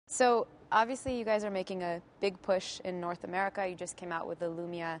So obviously you guys are making a big push in North America. You just came out with the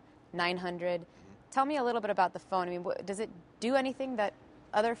Lumia 900. Tell me a little bit about the phone. I mean, does it do anything that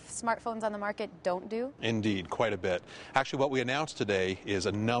other smartphones on the market don't do? Indeed, quite a bit. Actually, what we announced today is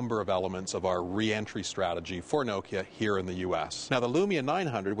a number of elements of our re-entry strategy for Nokia here in the U.S. Now, the Lumia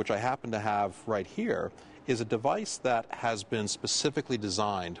 900, which I happen to have right here, is a device that has been specifically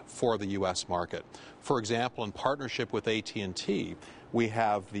designed for the U.S. market. For example, in partnership with AT&T, we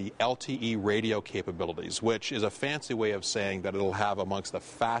have the LTE radio capabilities, which is a fancy way of saying that it'll have amongst the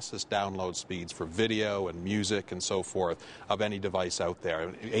fastest download speeds for video and music and so forth of any device out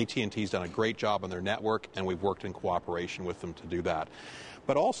there. AT&T's done a great job on their network, and we've worked in cooperation with them to do that.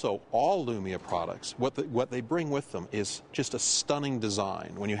 But also, all Lumia products, what they bring with them is just a stunning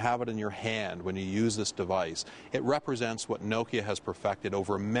design. When you have it in your hand, when you use this device, it represents what Nokia has perfected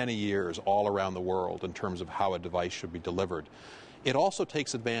over many years all around the world in terms of how a device should be delivered. It also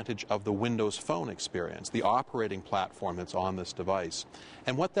takes advantage of the Windows Phone experience, the operating platform that's on this device.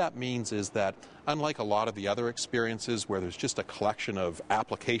 And what that means is that, unlike a lot of the other experiences where there's just a collection of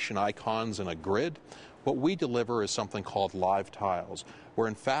application icons in a grid, what we deliver is something called live tiles, where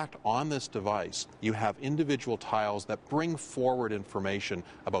in fact on this device you have individual tiles that bring forward information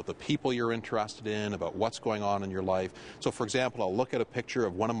about the people you're interested in, about what's going on in your life. So for example, I'll look at a picture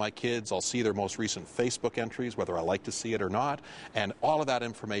of one of my kids, I'll see their most recent Facebook entries, whether I like to see it or not, and all of that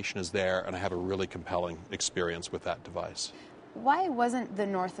information is there, and I have a really compelling experience with that device. Why wasn't the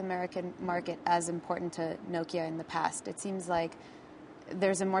North American market as important to Nokia in the past? It seems like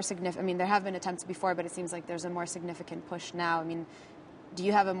there's a more significant, I mean, there have been attempts before, but it seems like there's a more significant push now. I mean, do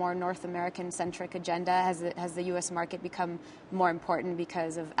you have a more North American-centric agenda? Has the U.S. market become more important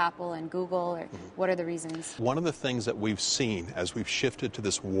because of Apple and Google, or what are the reasons? One of the things that we've seen as we've shifted to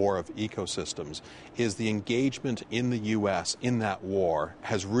this war of ecosystems is the engagement in the U.S. in that war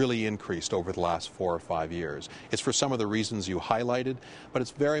has really increased over the last 4 or 5 years. It's for some of the reasons you highlighted, but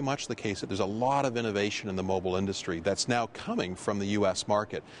it's very much the case that there's a lot of innovation in the mobile industry that's now coming from the U.S.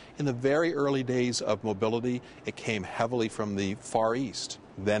 market. In the very early days of mobility, it came heavily from the Far East,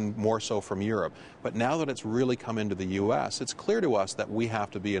 then more so from Europe. But now that it's really come into the U.S., it's clear to us that we have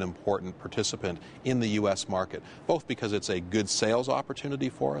to be an important participant in the U.S. market, both because it's a good sales opportunity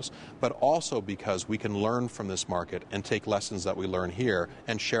for us, but also because we can learn from this market and take lessons that we learn here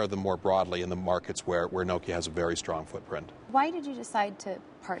and share them more broadly in the markets where Nokia has a very strong footprint. Why did you decide to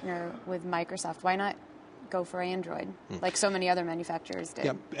partner with Microsoft? Why not go for Android, like so many other manufacturers did?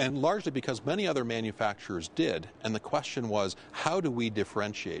 Yeah, and largely because many other manufacturers did, and the question was, how do we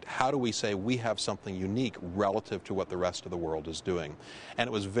differentiate? How do we say we have something unique relative to what the rest of the world is doing? And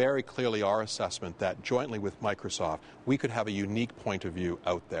it was very clearly our assessment that jointly with Microsoft, we could have a unique point of view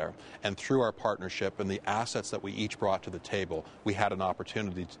out there. And through our partnership and the assets that we each brought to the table, we had an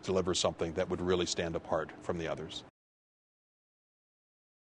opportunity to deliver something that would really stand apart from the others.